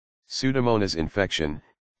Pseudomonas infection,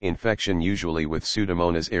 infection usually with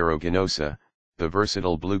Pseudomonas aeruginosa, the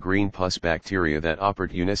versatile blue-green pus bacteria that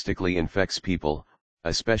opportunistically infects people,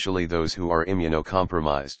 especially those who are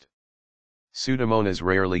immunocompromised. Pseudomonas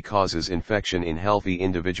rarely causes infection in healthy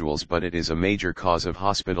individuals, but it is a major cause of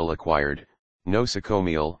hospital-acquired,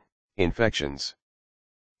 nosocomial, infections.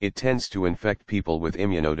 It tends to infect people with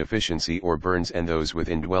immunodeficiency or burns and those with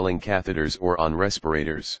indwelling catheters or on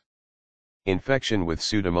respirators. Infection with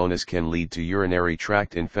Pseudomonas can lead to urinary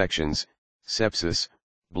tract infections, sepsis,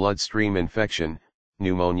 bloodstream infection,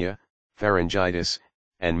 pneumonia, pharyngitis,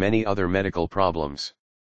 and many other medical problems.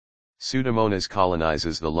 Pseudomonas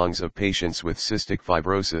colonizes the lungs of patients with cystic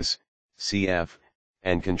fibrosis, CF,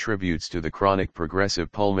 and contributes to the chronic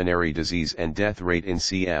progressive pulmonary disease and death rate in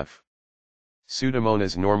CF.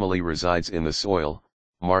 Pseudomonas normally resides in the soil,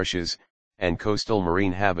 marshes, and coastal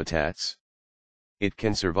marine habitats. It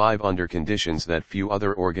can survive under conditions that few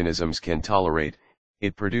other organisms can tolerate.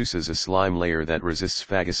 It produces a slime layer that resists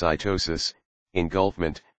phagocytosis,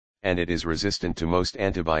 engulfment, and it is resistant to most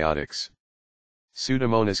antibiotics.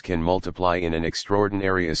 Pseudomonas can multiply in an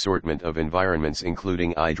extraordinary assortment of environments,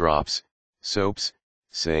 including eye drops, soaps,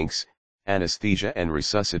 sinks, anesthesia and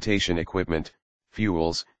resuscitation equipment,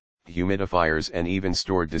 fuels, humidifiers, and even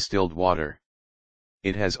stored distilled water.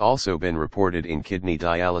 It has also been reported in kidney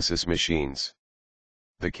dialysis machines.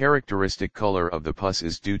 The characteristic color of the pus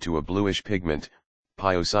is due to a bluish pigment,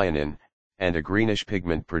 pyocyanin, and a greenish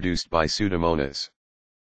pigment produced by Pseudomonas.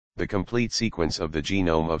 The complete sequence of the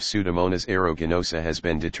genome of Pseudomonas aeruginosa has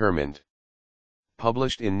been determined.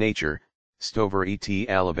 Published in Nature, Stover et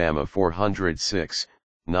Alabama 406,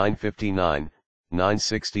 959,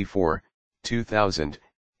 964, 2000,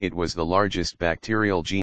 it was the largest bacterial genome